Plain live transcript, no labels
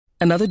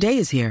Another day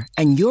is here,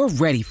 and you're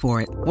ready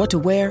for it. What to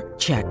wear?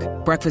 Check.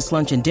 Breakfast,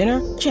 lunch, and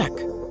dinner? Check.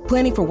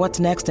 Planning for what's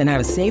next and how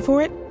to save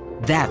for it?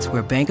 That's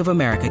where Bank of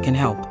America can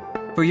help.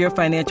 For your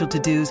financial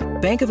to-dos,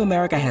 Bank of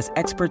America has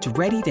experts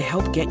ready to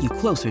help get you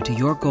closer to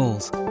your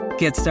goals.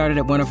 Get started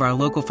at one of our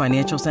local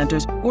financial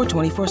centers or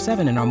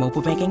 24/7 in our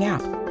mobile banking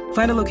app.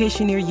 Find a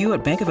location near you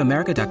at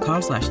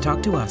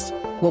bankofamerica.com/talktous.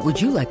 What would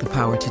you like the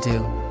power to do?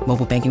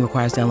 Mobile banking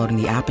requires downloading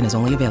the app and is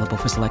only available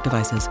for select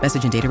devices.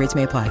 Message and data rates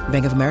may apply.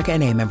 Bank of America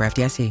N.A., member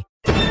FDIC.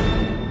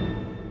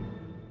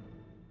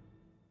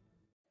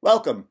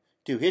 Welcome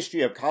to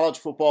History of College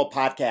Football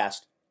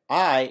Podcast.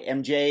 I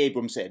am Jay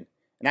Abramson,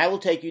 and I will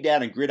take you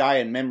down a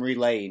gridiron memory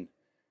lane.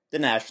 The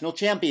national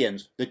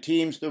champions, the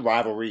teams, the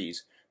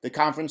rivalries, the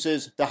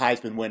conferences, the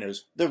Heisman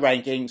winners, the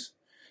rankings.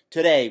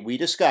 Today, we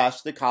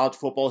discuss the college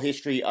football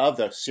history of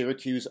the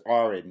Syracuse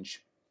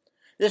Orange.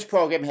 This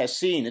program has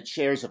seen its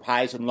shares of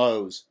highs and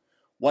lows.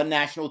 One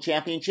national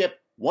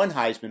championship, one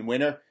Heisman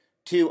winner,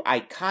 two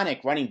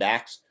iconic running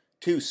backs,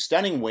 two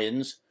stunning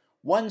wins,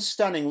 one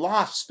stunning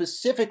loss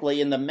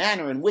specifically in the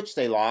manner in which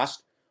they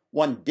lost,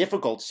 one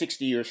difficult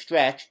 60-year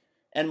stretch,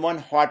 and one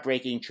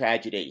heartbreaking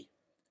tragedy.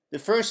 The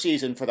first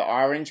season for the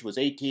Orange was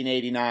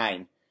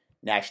 1889.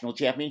 National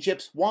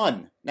championships,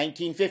 1,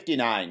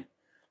 1959.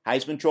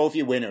 Heisman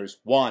Trophy winners,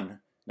 1,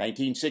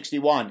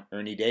 1961,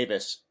 Ernie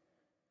Davis.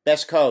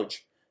 Best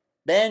coach,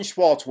 Ben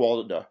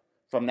Schwartzwalder.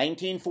 From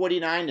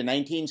 1949 to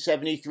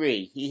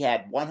 1973, he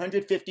had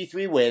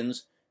 153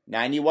 wins,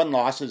 91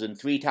 losses, and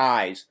 3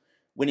 ties,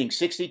 winning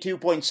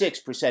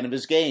 62.6% of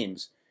his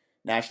games.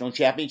 National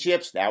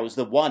championships, that was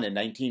the one in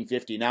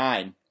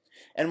 1959.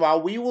 And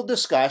while we will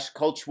discuss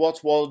Coach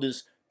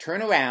Schwartzwalder's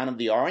turnaround of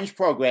the Orange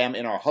program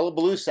in our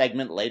Hullabaloo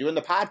segment later in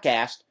the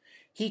podcast,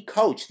 he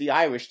coached the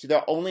Irish to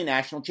their only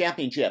national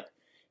championship.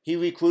 He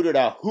recruited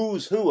a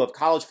who's who of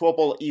college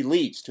football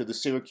elites to the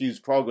Syracuse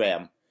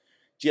program.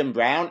 Jim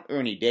Brown,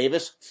 Ernie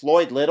Davis,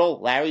 Floyd Little,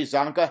 Larry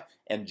Zonka,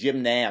 and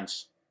Jim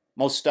Nance.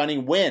 Most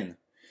stunning win.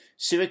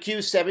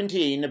 Syracuse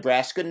 17,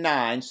 Nebraska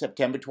 9,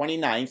 September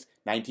 29,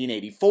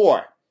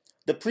 1984.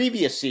 The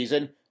previous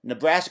season,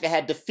 Nebraska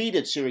had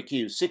defeated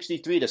Syracuse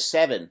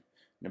 63-7.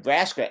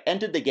 Nebraska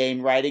entered the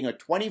game riding a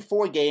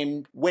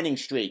 24-game winning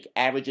streak,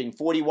 averaging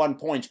 41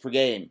 points per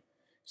game.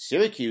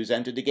 Syracuse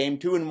entered the game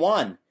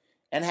 2-1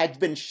 and had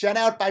been shut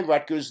out by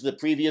Rutgers the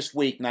previous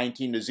week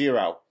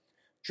 19-0.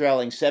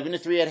 Trailing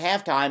 7-3 at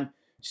halftime,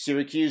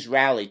 Syracuse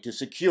rallied to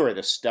secure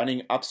the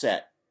stunning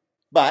upset.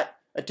 But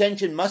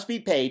attention must be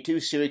paid to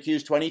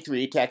Syracuse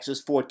 23,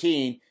 Texas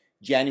 14,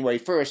 January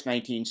 1st,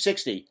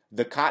 1960,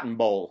 the Cotton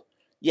Bowl.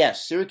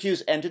 Yes,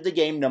 Syracuse entered the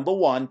game number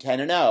 1,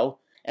 10-0,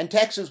 and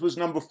Texas was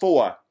number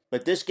 4,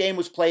 but this game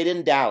was played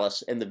in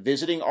Dallas, and the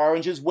visiting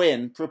Oranges'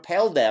 win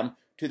propelled them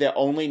to their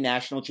only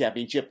national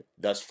championship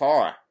thus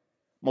far.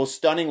 Most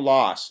stunning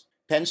loss.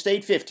 Penn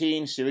State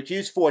 15,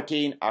 Syracuse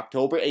 14,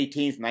 October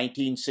 18,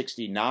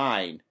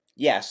 1969.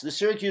 Yes, the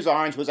Syracuse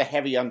Orange was a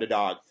heavy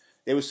underdog.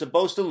 They were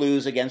supposed to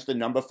lose against the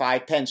number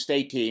 5 Penn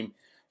State team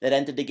that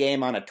entered the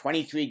game on a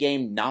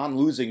 23-game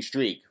non-losing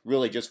streak,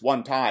 really just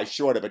one tie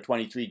short of a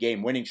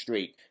 23-game winning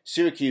streak.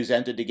 Syracuse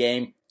entered the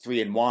game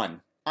 3-1.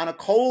 On a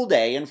cold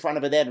day in front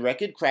of a then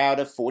record crowd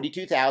of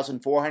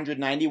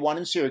 42,491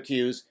 in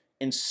Syracuse,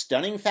 in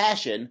stunning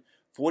fashion,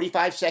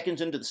 45 seconds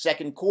into the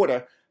second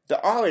quarter, the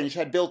Orange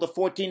had built a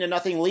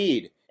 14-0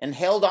 lead and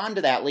held on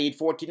to that lead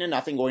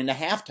 14-0 going to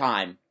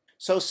halftime.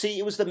 So see,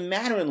 it was the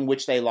manner in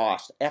which they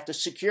lost after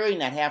securing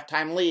that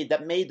halftime lead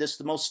that made this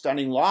the most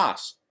stunning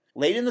loss.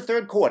 Late in the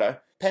third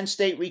quarter, Penn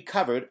State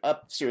recovered a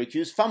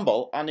Syracuse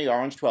fumble on the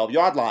Orange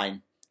 12-yard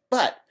line.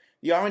 But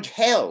the Orange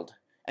held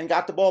and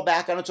got the ball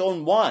back on its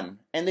own 1,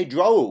 and they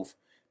drove.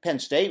 Penn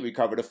State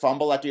recovered a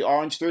fumble at the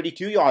Orange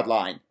 32-yard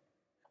line.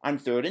 On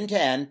 3rd and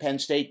 10, Penn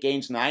State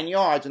gains 9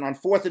 yards, and on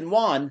 4th and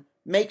 1,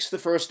 makes the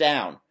first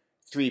down.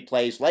 3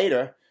 plays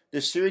later,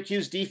 the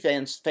Syracuse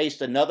defense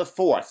faced another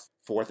 4th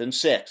and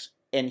 6,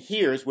 and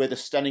here's where the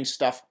stunning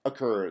stuff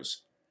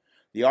occurs.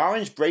 The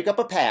Orange break up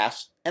a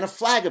pass, and a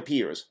flag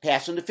appears,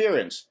 pass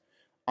interference.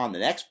 On the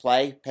next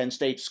play, Penn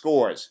State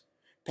scores.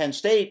 Penn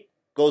State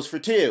goes for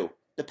 2.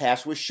 The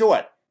pass was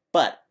short,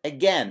 but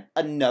again,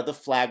 another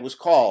flag was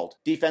called,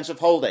 defensive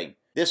holding.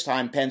 This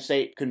time, Penn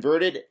State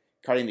converted,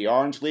 cutting the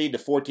Orange lead to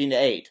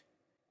 14-8.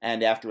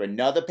 And after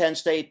another Penn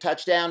State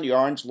touchdown, the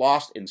Orange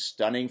lost in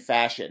stunning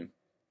fashion.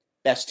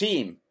 Best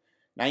team,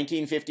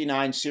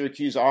 1959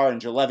 Syracuse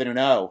Orange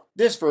 11-0.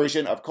 This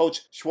version of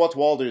Coach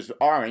Schwartzwalder's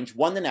Orange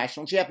won the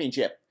national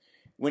championship,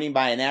 winning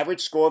by an average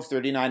score of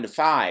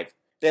 39-5.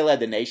 They led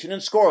the nation in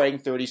scoring,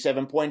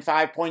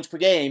 37.5 points per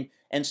game,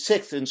 and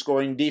 6th in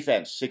scoring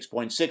defense,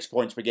 6.6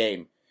 points per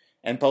game,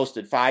 and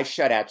posted 5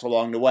 shutouts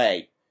along the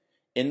way.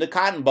 In the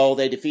Cotton Bowl,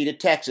 they defeated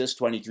Texas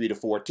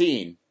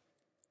 23-14.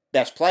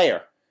 Best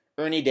player,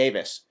 Ernie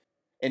Davis.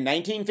 In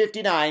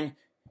 1959,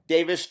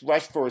 Davis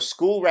rushed for a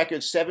school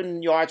record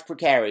 7 yards per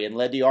carry and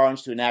led the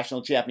Orange to a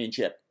national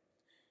championship.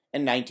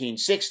 In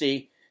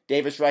 1960,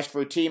 Davis rushed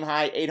for a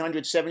team-high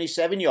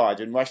 877 yards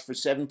and rushed for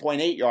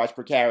 7.8 yards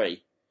per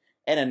carry.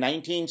 And in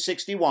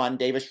 1961,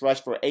 Davis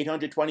rushed for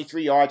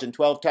 823 yards and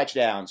 12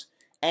 touchdowns.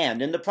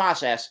 And in the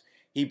process,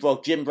 he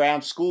broke Jim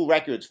Brown's school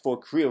records for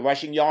career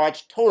rushing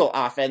yards, total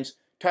offense,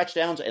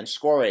 touchdowns, and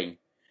scoring.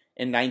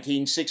 In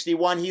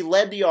 1961, he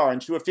led the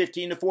Orange to a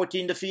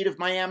 15-14 defeat of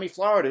Miami,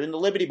 Florida in the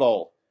Liberty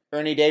Bowl.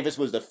 Ernie Davis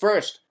was the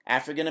first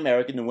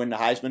African-American to win the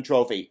Heisman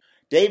Trophy.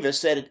 Davis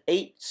set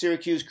 8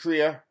 Syracuse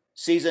career,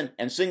 season,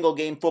 and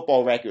single-game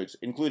football records,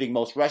 including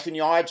most rushing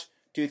yards,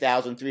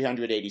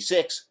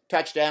 2,386,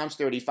 touchdowns,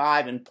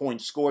 35, and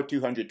points scored,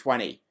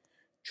 220.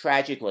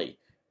 Tragically,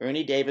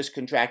 Ernie Davis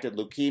contracted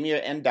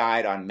leukemia and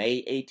died on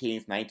May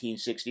 18,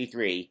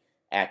 1963,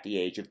 at the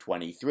age of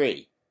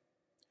 23.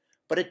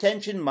 But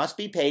attention must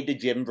be paid to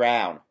Jim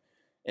Brown.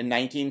 In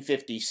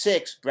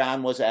 1956,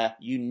 Brown was a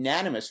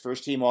unanimous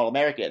first-team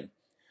All-American.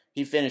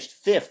 He finished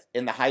 5th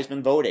in the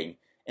Heisman voting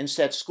and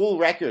set school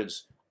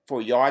records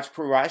for yards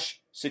per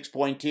rush,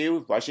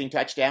 6.2, rushing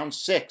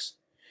touchdowns, 6.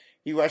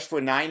 He rushed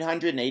for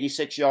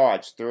 986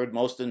 yards, third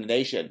most in the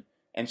nation,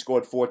 and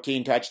scored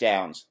 14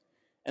 touchdowns.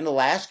 In the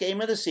last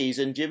game of the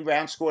season, Jim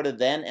Brown scored a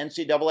then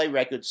NCAA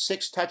record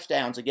 6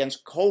 touchdowns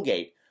against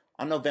Colgate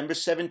on November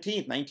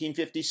 17,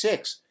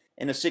 1956,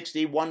 in a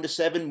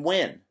 61-7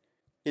 win.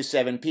 His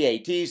 7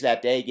 PATs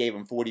that day gave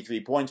him 43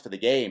 points for the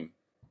game.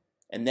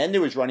 And then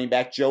there was running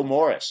back Joe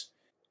Morris.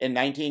 In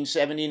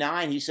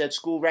 1979, he set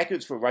school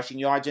records for rushing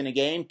yards in a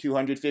game,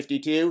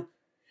 252,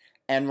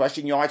 and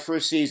rushing yards for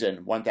a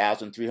season,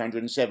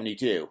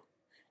 1,372.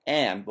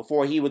 And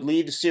before he would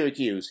leave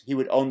Syracuse, he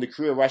would own the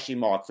career rushing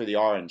mark for the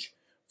Orange,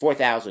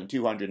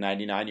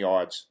 4,299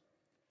 yards.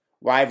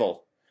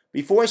 Rival.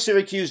 Before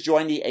Syracuse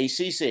joined the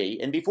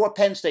ACC and before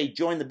Penn State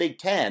joined the Big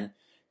Ten,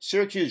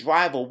 Syracuse's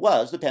rival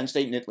was the Penn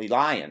State Nittany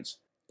Lions.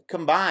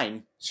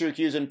 Combined,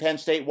 Syracuse and Penn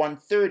State won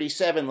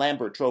 37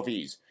 Lambert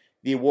trophies,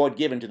 the award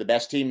given to the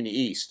best team in the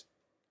East.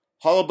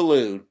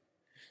 Hullabaloo.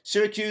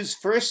 Syracuse's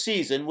first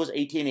season was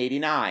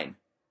 1889.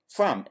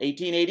 From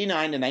 1889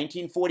 to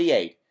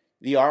 1948,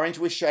 the Orange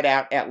was shut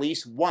out at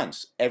least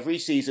once every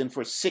season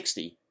for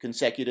 60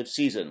 consecutive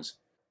seasons.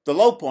 The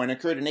low point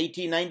occurred in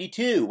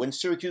 1892 when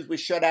Syracuse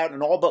was shut out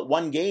in all but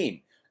one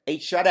game,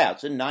 8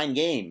 shutouts in 9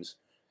 games.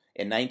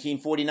 In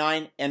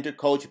 1949, enter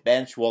coach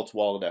Ben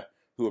Schwartzwalder,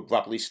 who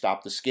abruptly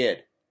stopped the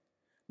skid.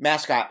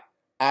 Mascot,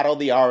 Otto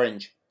the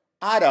Orange.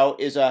 Otto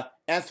is an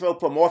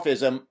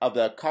anthropomorphism of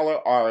the color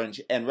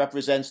orange and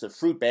represents the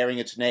fruit bearing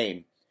its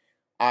name.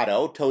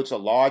 Otto totes a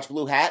large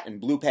blue hat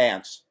and blue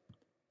pants.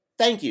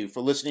 Thank you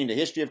for listening to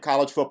History of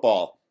College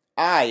Football.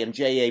 I am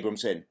Jay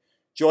Abramson.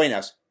 Join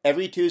us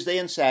every Tuesday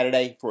and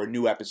Saturday for a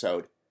new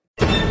episode.